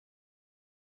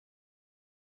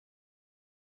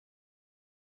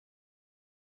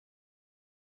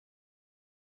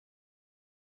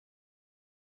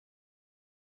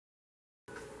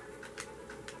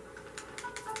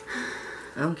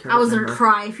don't care. I was gonna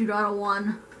cry if you got a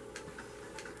 1.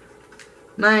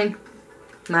 Mine.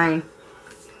 Mine.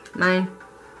 Mine.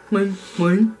 Mine.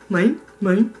 Mine. Mine.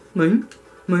 Mine. Mine.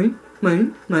 Mine.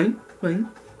 Mine. Mine. Mine.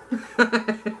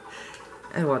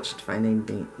 I watched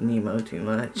Finding Nemo too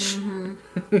much.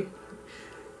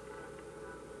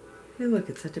 Hey, look,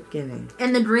 it's at the beginning.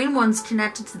 And the green one's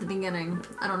connected to the beginning.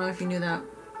 I don't know if you knew that.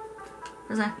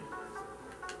 Where's that?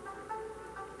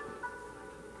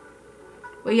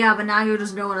 Well, yeah, but now you'll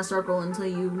just go in a circle until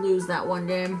you lose that one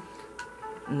game.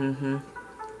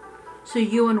 So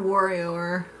you and Wario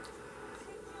are...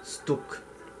 stuck.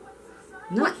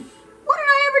 No. What did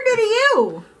I ever do to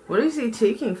you? What is he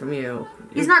taking from you?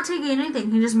 He's not taking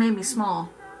anything. He just made me small.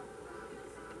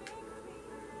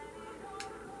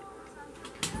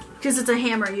 Because it's a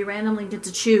hammer. You randomly get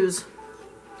to choose.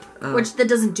 Oh. Which, that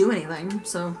doesn't do anything,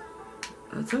 so...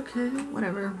 That's okay.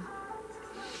 Whatever.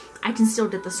 I can still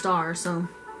get the star, so...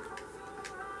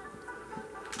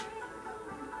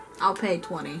 I'll pay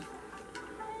 20.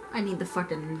 I need the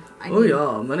fucking... Oh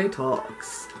yeah, money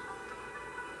talks.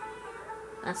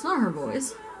 That's not her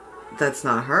voice. That's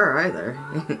not her either.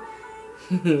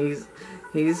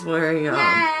 he's wearing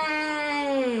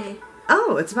Yay!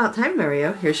 Oh, it's about time,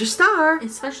 Mario. Here's your star.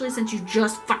 Especially since you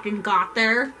just fucking got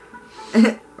there.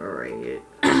 Alright.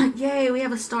 Yay, we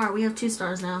have a star. We have 2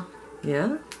 stars now.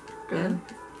 Yeah? Good.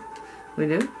 Yeah. We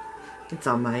do? It's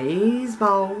on my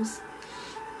balls.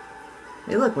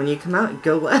 Hey, look, when you come out,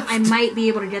 go left. I might be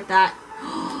able to get that.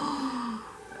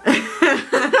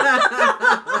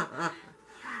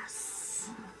 Yes.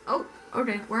 Oh,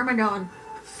 okay. Where am I going?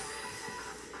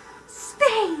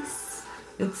 Space!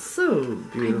 It's so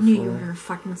beautiful. I knew you were going to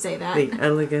fucking say that. The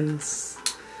elegance.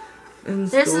 And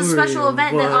There's a special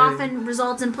event that why often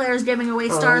results in players giving away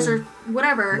stars or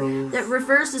whatever that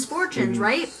reverses fortunes,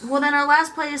 right? Well, then our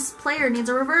last player needs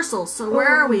a reversal. So where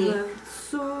are we?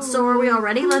 So are we all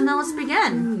ready? Then let's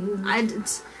begin. None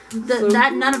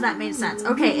of that made sense.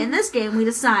 Okay, in this game we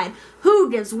decide who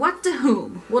gives what to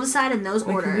whom. We'll decide in those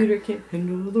order. Computer can't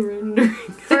handle the rendering.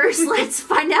 First, let's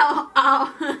find out.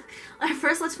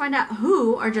 First, let's find out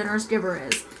who our generous giver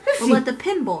is. We'll let the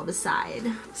pinball decide.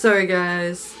 Sorry,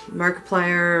 guys.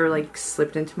 Markiplier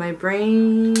slipped into my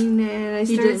brain, and I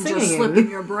started singing. Just slip in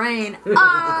your brain.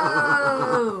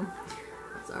 Oh,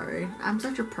 sorry. I'm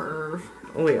such a perv.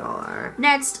 We all are.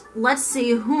 Next, let's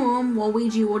see whom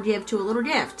Waluigi will give to a little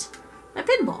gift. A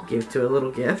pinball. Give to a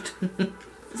little gift.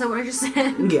 Is that what I just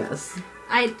said? Yes.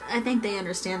 I think they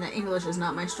understand that English is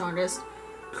not my strongest.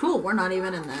 Cool, we're not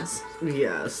even in this.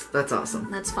 Yes, that's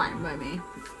awesome. That's fine by me.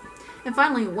 And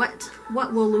finally, what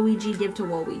will Luigi give to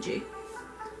Waluigi?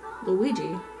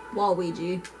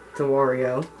 Waluigi. To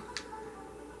Wario.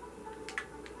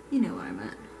 You know what I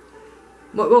meant.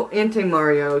 What will Auntie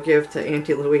Mario give to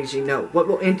Auntie Luigi? No, what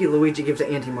will Auntie Luigi give to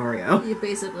Auntie Mario? Yeah,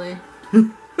 basically.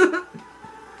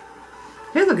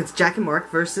 Hey, look, it's Jack and Mark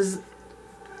versus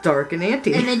Dark and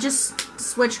Auntie. And they just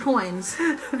switch coins.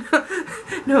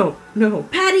 No.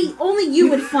 Patty, only you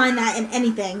would find that in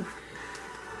anything.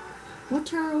 What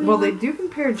turn are we Well, on? they do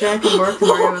compare Jack and Mark to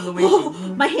Mario and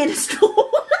Luigi. My hand is cold.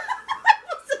 I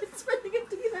wasn't expecting it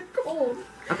to be that cold.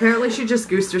 Apparently she just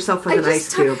goosed herself with an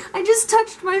ice cube. I just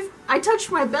touched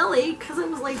my belly because I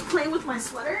was playing with my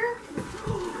sweater.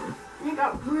 And it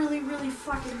got really, really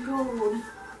fucking cold.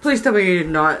 Please tell me you did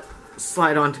not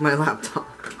slide onto my laptop.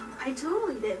 I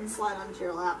totally didn't slide onto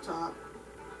your laptop.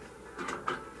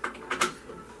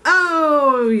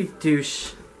 Oh, you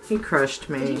douche. He crushed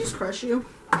me. Did he just crush you?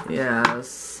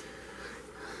 Yes.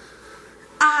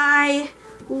 I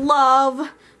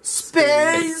love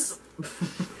space.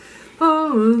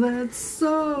 Oh, that's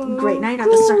so Great, now you got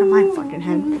this stuck in my fucking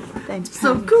head. Thanks, Patty.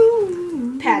 So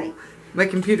cool. Patty. My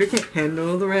computer can't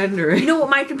handle the rendering. You know what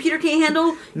my computer can't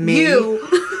handle? Me. You.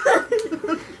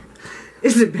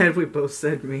 Isn't it bad we both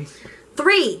said me?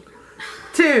 3,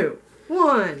 2,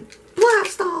 1,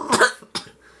 blast off!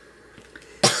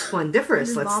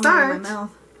 Splendiferous, let's start. In my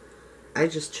mouth. I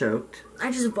just choked.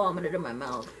 I just vomited in my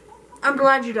mouth. I'm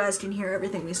glad you guys can hear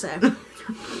everything we say.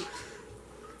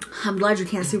 I'm glad you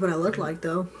can't see what I look like,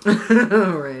 though.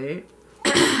 Alright.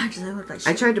 I look like shit.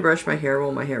 I tried to brush my hair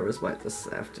while my hair was wet this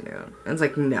afternoon. And it's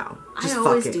like, no. Just I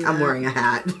always fuck it. do I'm that. wearing a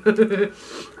hat.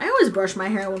 I always brush my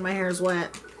hair when my hair is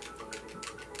wet.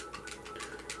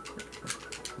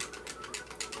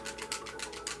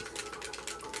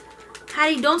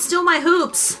 Patty, don't steal my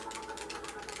hoops.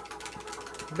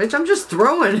 Bitch, I'm just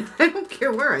throwing. I don't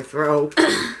care where I throw.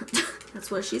 That's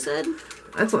what she said.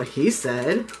 That's what he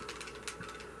said.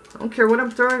 I don't care what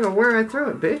I'm throwing or where I throw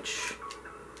it, bitch.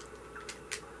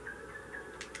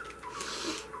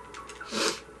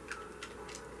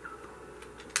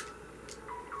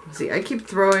 See, I keep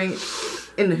throwing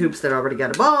in the hoops that already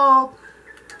got a ball.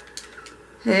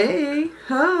 Hey,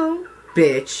 ho,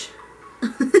 bitch.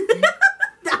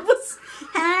 That was,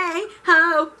 hey,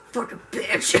 ho, fucking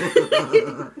bitch.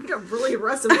 You got really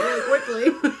aggressive really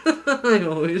quickly. I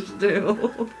always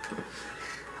do.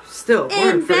 Still, we're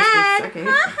In in first and bed. second.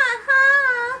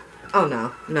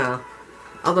 Oh, no.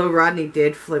 Although Rodney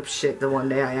did flip shit the one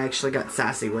day I actually got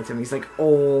sassy with him. He's like,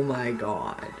 oh my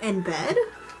god. In bed?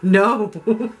 No.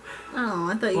 Oh,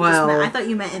 I thought you just meant, I thought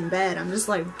you meant in bed. I'm just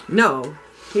like... No.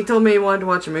 He told me he wanted to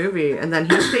watch a movie, and then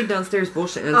he stayed downstairs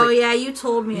bullshitting. And oh, like, yeah, you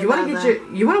told me about that.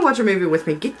 You want to watch a movie with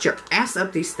me? Get your ass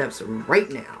up these steps right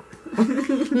now.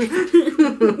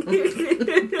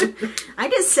 I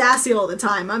get sassy all the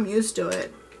time. I'm used to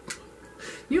it.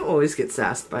 You always get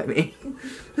sassed by me.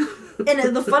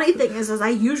 And the funny thing is I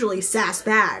usually sass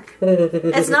back.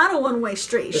 It's not a one-way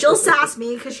street. She'll sass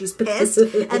me because she's pissed,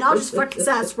 and I'll just fucking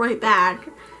sass right back.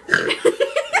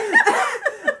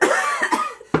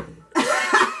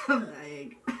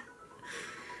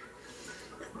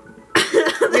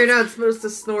 You're not supposed to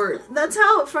snort. That's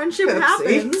how friendship Pepsi.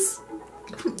 happens.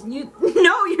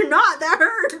 No, you're not. That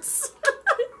hurts.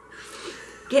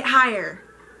 Get higher.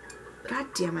 God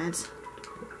damn it.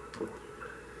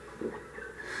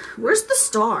 Where's the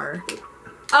star?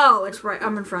 Oh, it's right.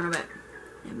 I'm in front of it.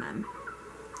 Amen.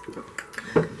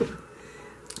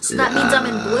 So that means I'm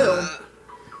in blue.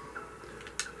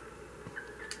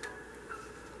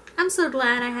 I'm so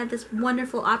glad I had this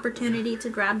wonderful opportunity to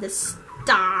grab this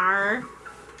star.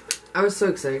 I was so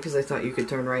excited because I thought you could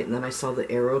turn right, and then I saw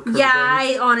the arrow curve Yeah,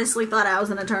 in. I honestly thought I was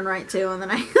gonna turn right too, and then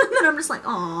I'm just like,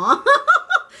 aw.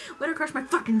 Way to crush my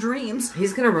fucking dreams.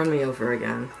 He's gonna run me over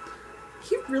again.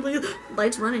 He really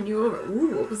likes running you over.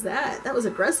 Ooh, what was that? That was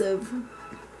aggressive.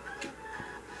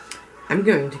 I'm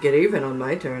going to get even on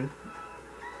my turn.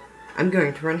 I'm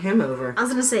going to run him over. I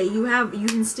was gonna say, you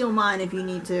can steal mine if you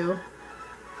need to.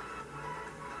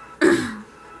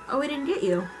 Oh, we didn't get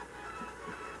you.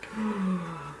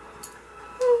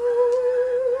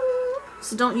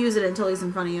 So don't use it until he's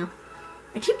in front of you.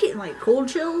 I keep getting like cold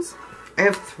chills. I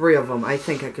have 3 of them. I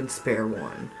think I can spare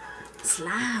one.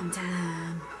 Slime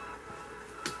time.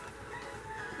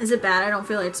 Is it bad I don't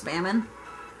feel like spamming?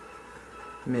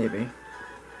 Maybe.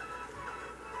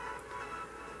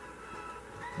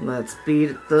 Let's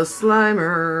beat the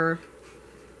Slimer.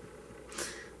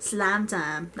 Slime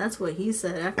time. That's what he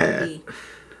said after he...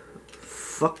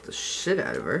 Fuck the shit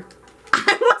out of her.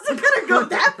 I wasn't gonna go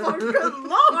that far. Good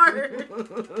lord.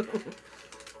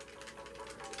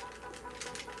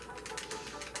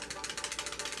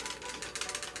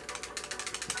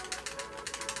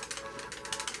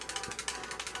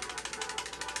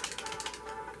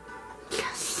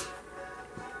 Yes.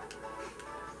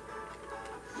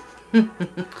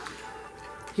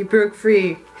 He broke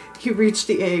free. He reached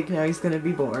the egg. Now he's gonna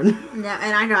be born. Yeah,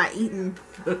 and I got eaten.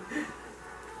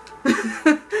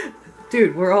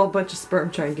 Dude, we're all a bunch of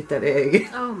sperm trying to get that egg.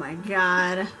 Oh my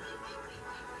god.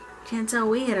 Can't tell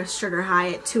we hit a sugar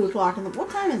high at 2 o'clock in the... What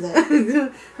time is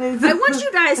it? I want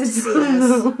you guys to see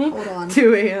this. Hold on.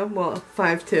 2 a.m. Well,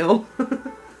 5 till.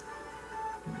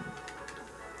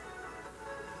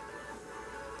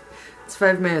 It's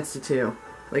 5 minutes to 2.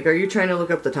 Like, are you trying to look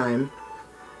up the time?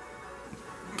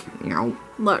 No.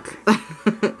 Look.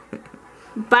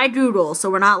 By Google, so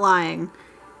we're not lying.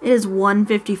 It is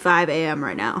 1:55 a.m.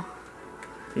 right now.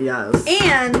 Yes.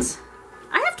 And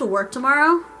I have to work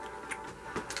tomorrow.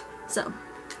 So,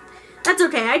 that's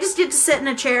okay. I just get to sit in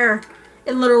a chair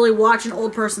and literally watch an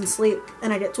old person sleep.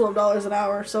 And I get $12 an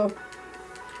hour, so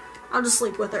I'll just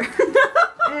sleep with her.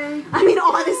 I mean,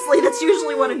 honestly, that's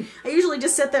usually what I usually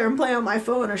just sit there and play on my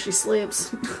phone as she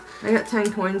sleeps. I got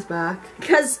 10 coins back.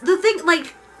 Because the thing,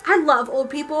 like, I love old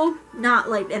people. Not,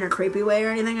 like, in a creepy way or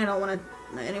anything. I don't want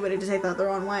anybody to take that the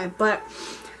wrong way. But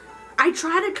I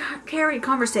try to carry a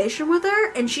conversation with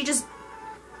her, and she just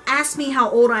asks me how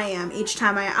old I am each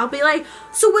time I'll be like,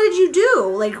 so what did you do?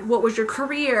 Like, what was your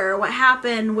career? What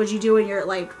happened? What'd you do when you're,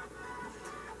 like,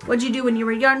 what'd you do when you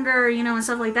were younger? You know, and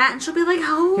stuff like that. And she'll be like,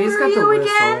 how old are you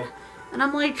again? And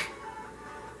I'm like...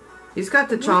 He's got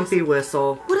the chompy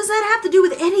whistle. What does that have to do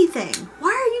with anything? Why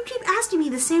are you keep asking me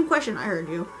the same question? I heard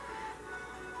you.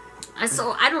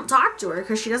 So I don't talk to her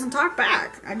because she doesn't talk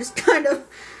back. I just kind of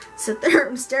sit there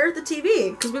and stare at the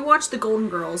TV because we watch The Golden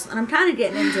Girls and I'm kind of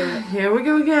getting into it. Here we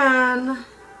go again.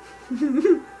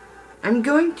 I'm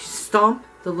going to stomp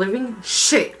the living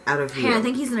shit out of you. Hey, I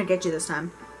think he's going to get you this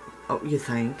time. Oh, you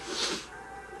think?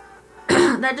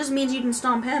 That just means you can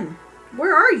stomp him.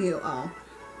 Where are you? Oh.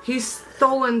 He's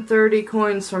stolen 30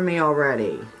 coins from me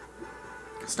already.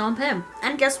 Stomp him.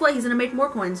 And guess what? He's going to make more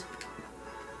coins.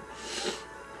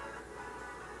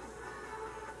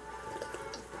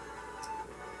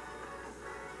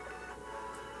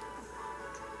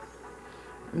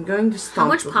 I'm going to stomp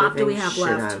much the pop do we living have shit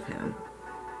left? out of him.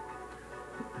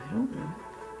 I don't know.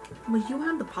 Well, you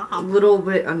have the pop. A little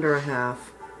bit under a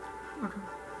half. Okay.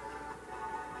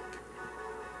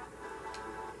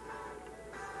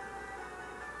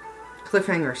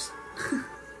 Cliffhangers.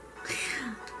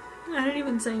 I didn't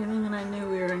even say anything and I knew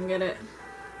we were gonna get it.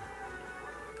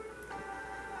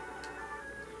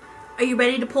 Are you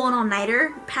ready to pull an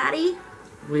all-nighter, Patty?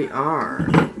 We are.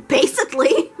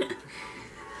 Basically.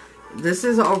 This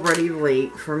is already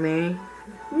late for me.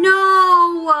 No!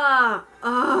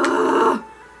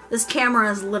 This camera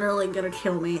is literally gonna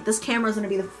kill me. This camera is gonna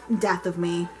be the death of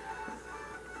me.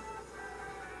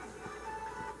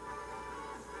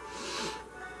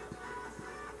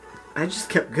 I just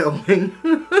kept going.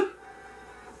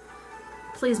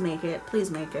 Please make it. Please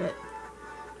make it.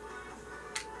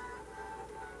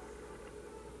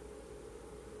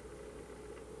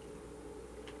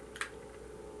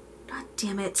 God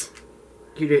damn it.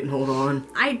 You didn't hold on.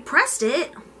 I pressed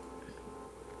it.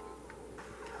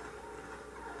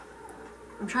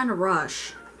 I'm trying to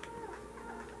rush.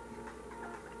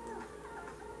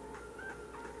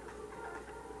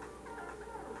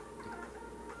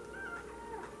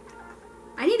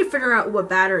 I need to figure out what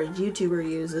battery YouTuber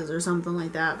uses or something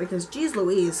like that because geez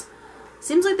Louise.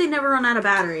 Seems like they never run out of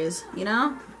batteries, you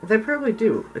know? They probably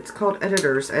do. It's called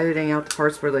editors, editing out the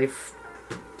parts where they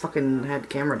fucking had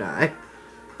camera die.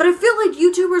 But I feel like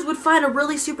YouTubers would find a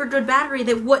really super good battery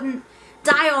that wouldn't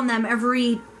die on them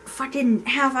every fucking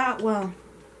half hour. Well,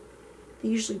 they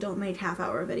usually don't make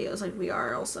half-hour videos like we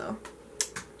are also.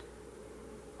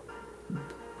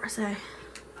 Where's I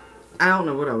don't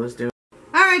know what I was doing.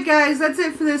 Alright guys, that's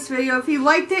it for this video. If you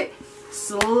liked it,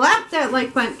 slap that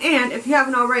like button. And if you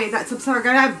haven't already, that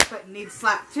subscribe button needs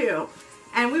slapped too.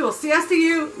 And we will see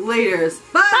you later.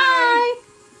 Bye! Bye!